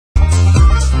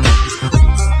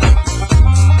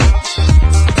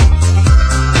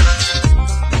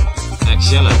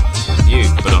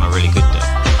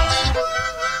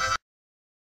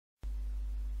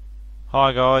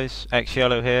Hi guys, X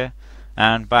Yellow here,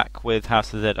 and back with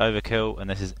House of the Dead Overkill, and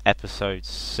this is episode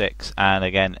 6, and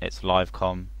again it's live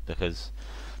com because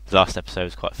the last episode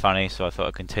was quite funny, so I thought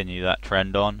I'd continue that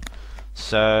trend on.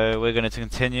 So we're going to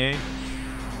continue,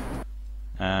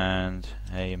 and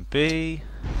A and B.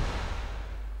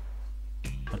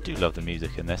 I do love the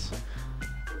music in this.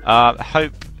 I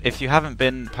hope if you haven't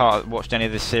watched any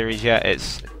of this series yet,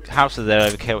 it's House of the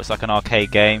Dead Overkill. It's like an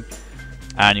arcade game,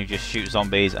 and you just shoot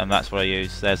zombies, and that's what I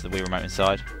use. There's the Wii remote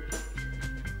inside.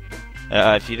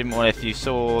 If you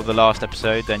saw the last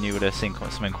episode, then you would have seen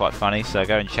something quite funny. So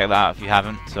go and check that out if you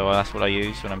haven't. So that's what I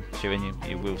use when I'm shooting.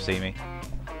 You will see me.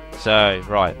 So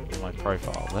right, my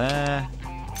profile there.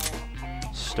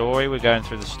 Story. We're going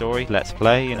through the story. Let's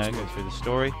play. You know, go through the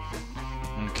story.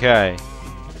 Okay.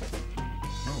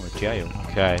 Oh, a jail.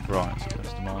 Okay, right. So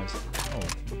customise.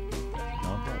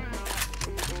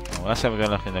 Oh, let's have a go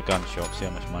look in the gun shop, see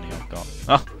how much money I've got.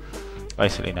 Oh,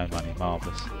 basically no money.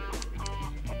 Marvellous.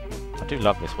 I do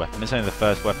love this weapon. It's only the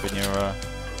first weapon you're.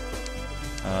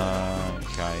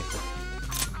 Okay.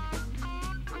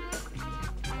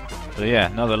 So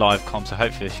yeah, another live com. So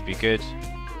hopefully this should be good.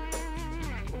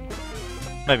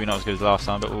 Maybe not as good as last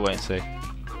time, but we'll wait and see.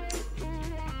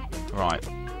 Right.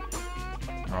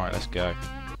 Right, let's go.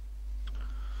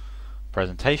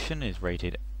 Presentation is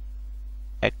rated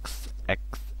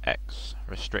XXX,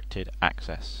 restricted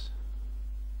access.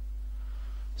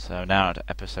 So now to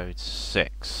episode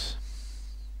 6.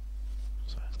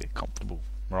 So let's get comfortable.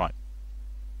 Right.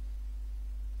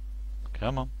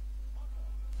 Come on.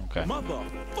 Okay.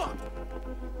 Motherfuck!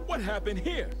 What happened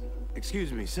here?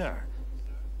 Excuse me, sir.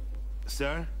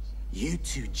 Sir? You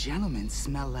two gentlemen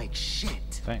smell like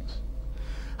shit. Thanks.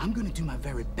 I'm gonna do my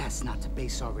very best not to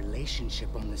base our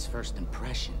relationship on this first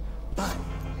impression, but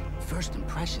first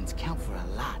impressions count for a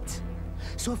lot.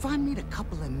 So if I meet a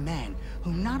couple of men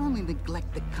who not only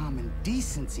neglect the common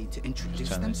decency to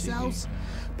introduce themselves,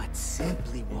 but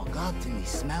simply walk up to me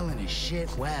smelling as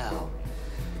shit, well,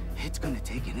 it's gonna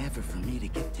take an effort for me to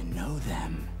get to know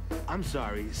them. I'm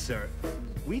sorry, sir.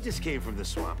 We just came from the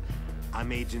swamp.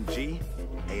 I'm Agent G,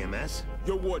 AMS.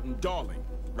 You're Warden Darling,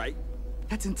 right?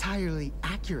 That's entirely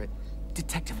accurate,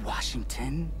 Detective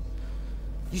Washington.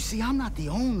 You see, I'm not the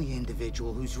only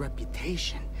individual whose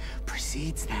reputation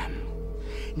precedes them.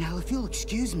 Now, if you'll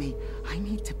excuse me, I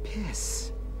need to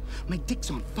piss. My dick's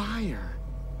on fire.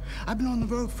 I've been on the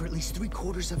road for at least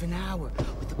 3/4 of an hour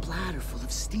with a bladder full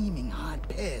of steaming hot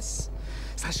piss,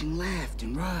 slashing left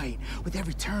and right with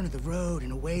every turn of the road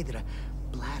in a way that a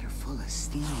bladder full of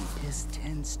steaming piss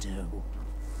tends to.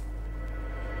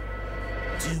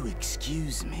 Do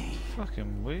excuse me.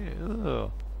 Fucking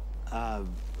weird. Ugh.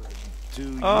 Do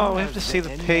you we have to see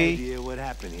the any P. idea what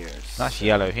happened here? That's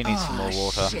yellow. He needs some more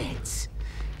water. Shit.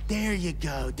 There you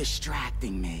go,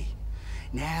 distracting me.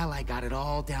 Now I got it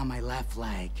all down my left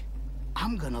leg.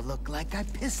 I'm gonna look like I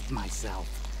pissed myself.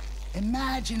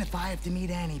 Imagine if I have to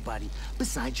meet anybody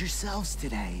besides yourselves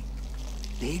today.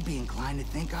 They'd be inclined to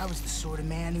think I was the sort of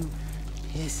man who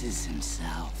pisses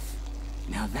himself.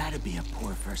 Now that'd be a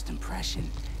poor first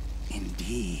impression,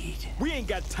 indeed. We ain't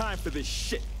got time for this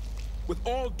shit. With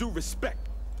all due respect,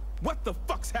 what the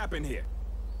fuck's happened here?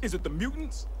 Is it the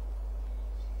mutants?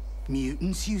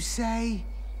 Mutants, you say?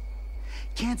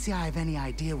 Can't say I have any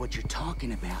idea what you're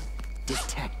talking about,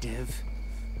 detective.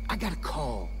 I got a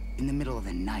call in the middle of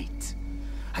the night.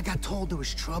 I got told there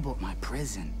was trouble at my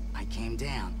prison. I came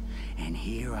down, and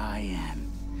here I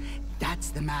am. That's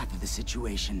the math of the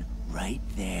situation right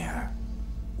there.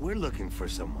 We're looking for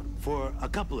someone. For a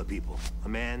couple of people. A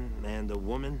man and a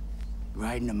woman.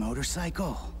 Riding a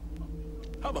motorcycle?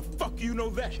 How the fuck you know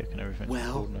that? Checking everything.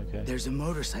 Well, okay. there's a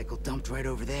motorcycle dumped right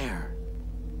over there.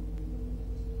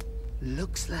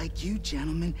 Looks like you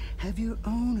gentlemen have your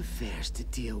own affairs to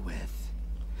deal with.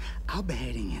 I'll be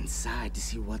heading inside to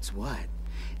see what's what.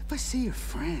 If I see your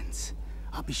friends,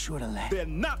 I'll be sure to let... They're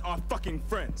not our fucking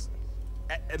friends.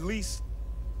 At least...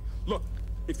 Look,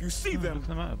 if you see them,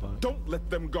 don't let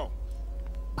them go.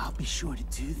 I'll be sure to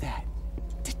do that,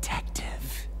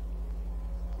 detective.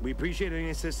 We appreciate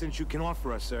any assistance you can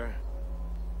offer us, sir.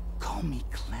 Call me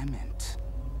Clement.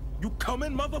 You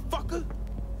coming, motherfucker?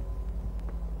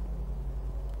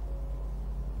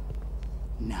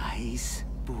 Nice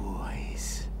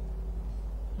boys.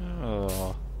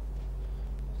 Oh,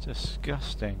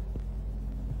 disgusting.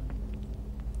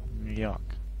 Yuck.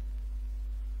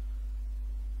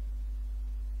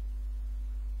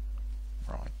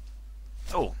 Right.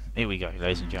 Oh, here we go,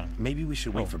 ladies and gentlemen. Maybe we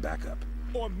should wait for backup.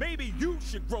 Or maybe you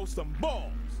should grow some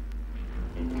balls.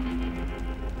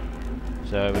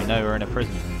 So we know we're in a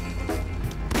prison.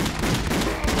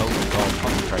 Oh,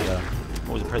 concentrate there.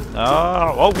 What was the prison?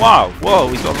 Oh wow! Whoa,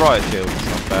 he's got a riot shield. That's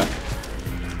not fair.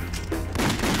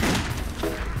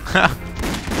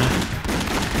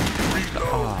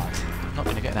 Oh, I'm not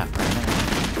going to get that brain.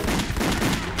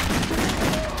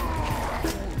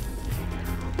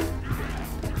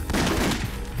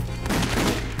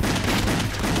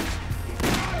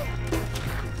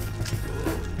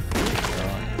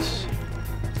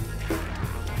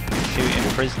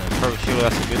 Shooting prisoners. Probably sure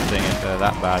that's a good thing if they're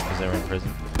that bad because they're in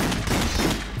prison.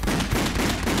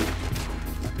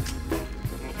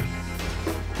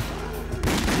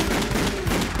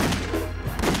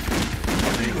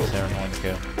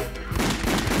 Kill.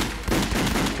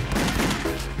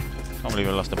 Can't believe I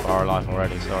lost a bar of life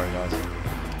already, sorry guys.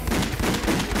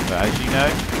 But as you know,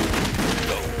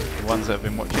 the ones that have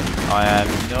been watching, I am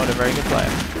not a very good player.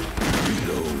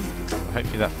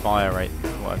 Hopefully that fire rate,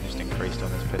 what I've just increased on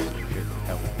this pistol should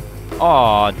help.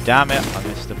 Oh damn it, I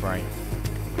missed the brain.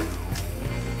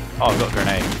 Oh, I've got a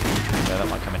grenade, so that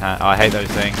might come in handy. I hate those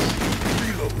things.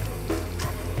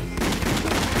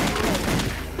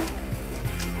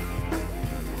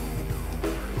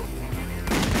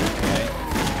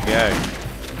 Go.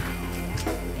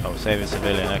 Oh, save a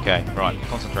civilian. Okay, right.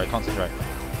 Concentrate, concentrate.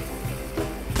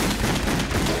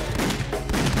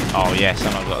 Oh yes,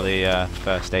 and I've got the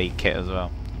first aid kit as well.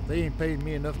 They ain't paid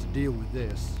me enough to deal with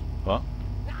this. What?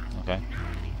 Okay.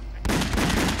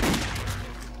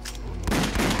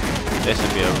 This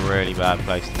would be a really bad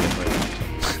place to live with.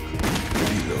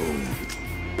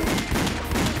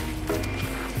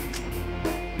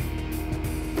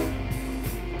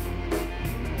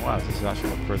 Wow, this is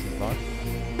actually what prison's like.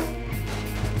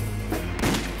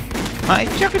 Man,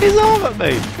 he's chucking his arm at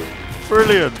me!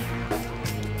 Brilliant!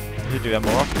 You should do that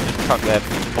more often, just chuck their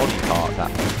body part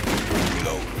that way.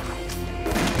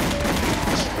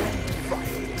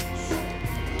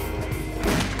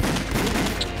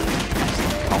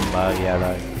 Combo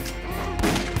yellow.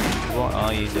 What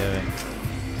are you doing?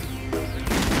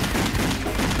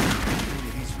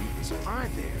 These are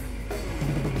there.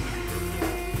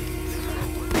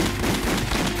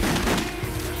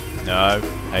 No,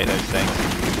 hate those things.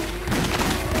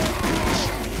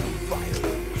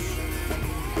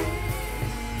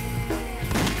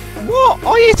 What? I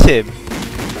hit him!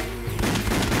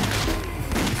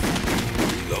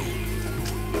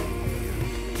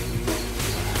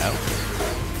 No.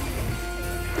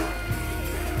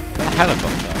 Is that a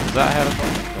helicopter? Is that a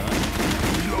helicopter?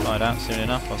 Find out soon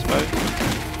enough, I suppose.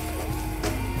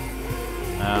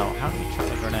 Now, how do we chuck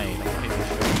a grenade? I'm not even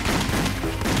sure.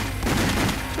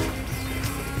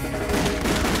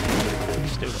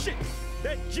 Shit!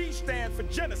 That G stand for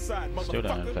genocide, motherfucker. Still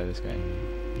don't know how to play this game.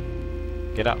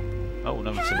 Get up. Oh,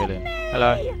 another civilian.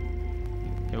 Hello.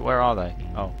 Where are they?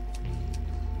 Oh.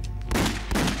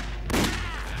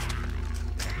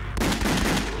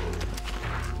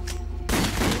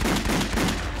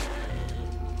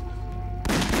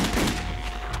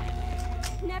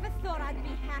 Never thought I'd be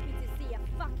happy to see a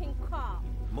fucking cop.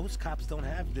 Most cops don't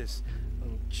have this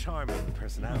charming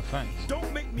personality. Oh, thanks.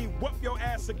 Don't make me whoop your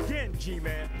ass again,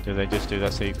 G-Man. Do they just do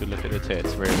that so you could look at the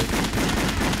tits, really?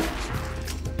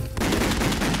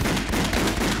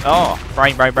 Oh,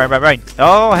 brain.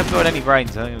 Oh, I haven't got any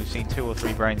brains. I think we've seen 2 or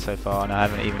 3 brains so far, and I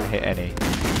haven't even hit any.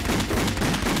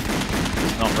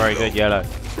 It's not very good, yellow.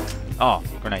 Oh,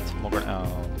 grenades. More grenades.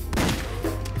 Oh.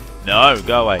 No,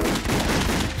 go away.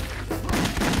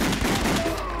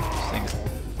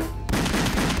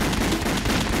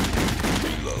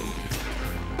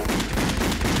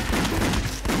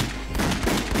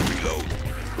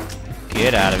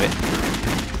 Get out of it.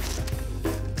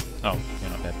 Oh,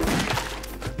 you're not dead.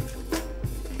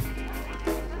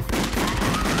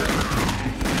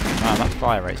 Wow, that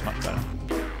fire rate's much better.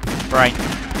 Brain.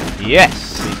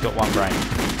 Yes! He's got 1 brain.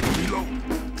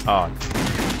 Oh.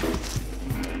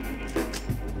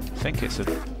 I think it's a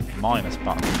minus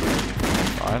button.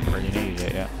 But I haven't really needed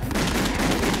it yet.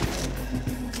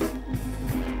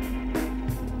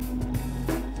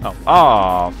 Oh.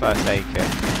 Oh, first aid kit.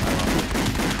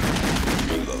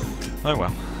 Oh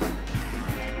well.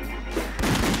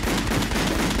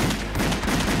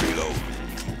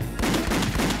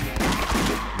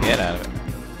 Get out of it.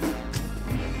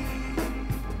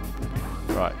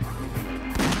 Right.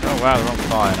 Oh wow, they're on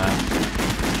fire now.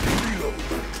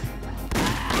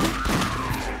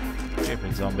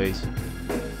 Stupid zombies.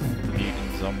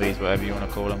 Mutant zombies, whatever you want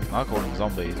to call them. I call them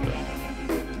zombies, but...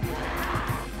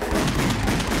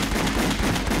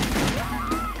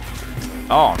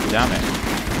 Oh, damn it.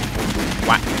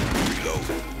 Whack.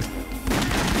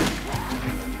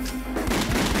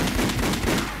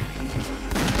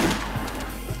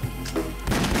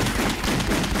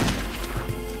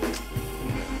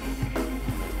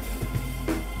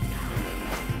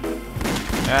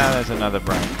 Ah, there's another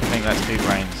brain. I think that's 2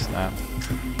 brains now.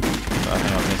 But I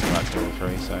think I've missed about 2 or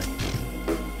 3, so...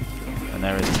 And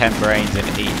there is 10 brains in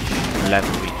each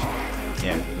level,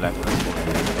 yeah, level.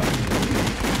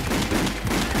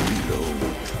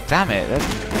 Damn it, that's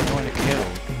going to kill.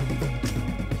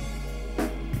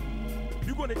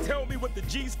 You gonna tell me what the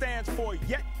G stands for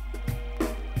yet?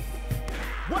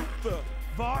 What the?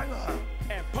 Varla!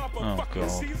 And Papa Oh, fucking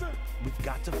God. Caesar? We've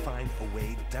got to find a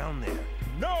way down there.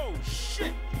 No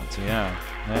shit! So yeah,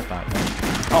 they're back there.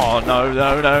 Oh no,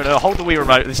 no, no, no, hold the Wii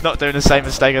remote, it's not doing the same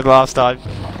mistake as last time.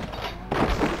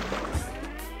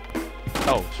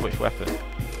 Oh, switch weapon.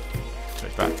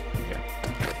 Switch back, okay.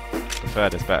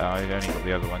 Preferred is better, I only got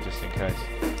the other one just in case.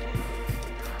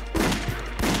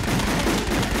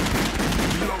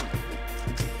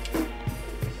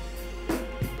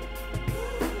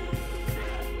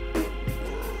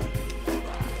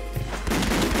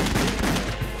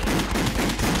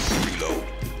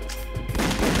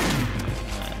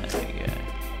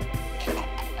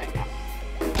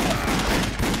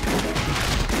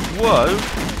 Whoa!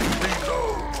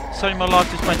 Suddenly my life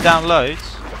just went down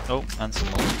loads. Oh, and some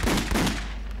more.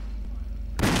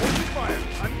 Open fire.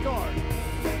 I'm guard.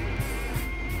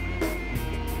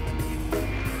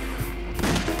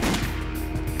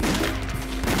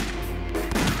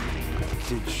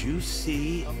 Did you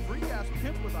see? A freak-ass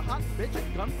pimp with a hot bitch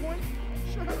at gunpoint?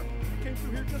 Sure. Came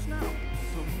through here just now.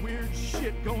 Some weird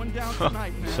shit going down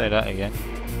tonight, man. Say that again.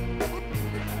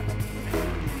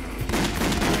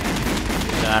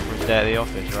 It's an average day at the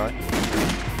office, right?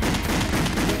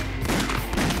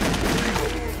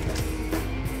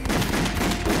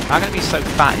 How can it be so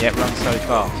fat yet run so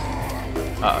fast?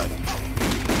 Uh oh.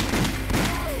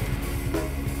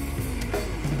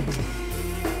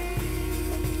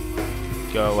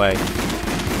 Go away.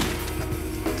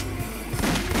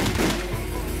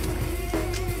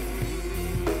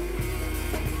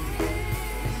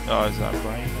 Oh, is that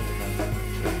brain?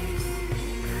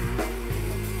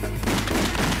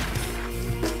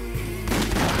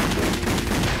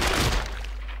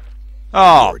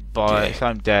 Oh, boy,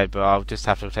 I'm dead, but I'll just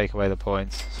have to take away the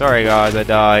points. Sorry guys, I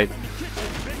died.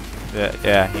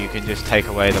 Yeah, you can just take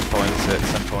away the points at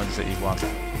some points that you want.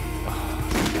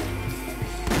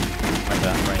 Remember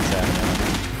that brain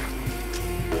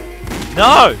there.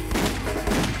 No!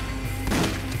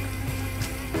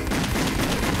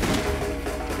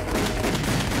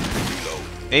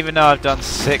 Even though I've done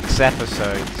 6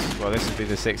 episodes, well this would be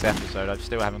the 6th episode, I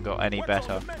still haven't got any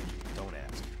better. Don't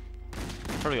ask.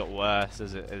 Probably got worse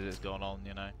as it's gone on,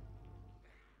 you know.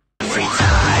 Every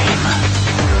time.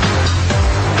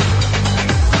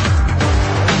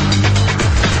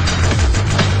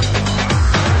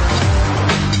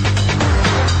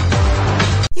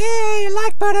 Yay,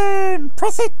 like button!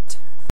 Press it!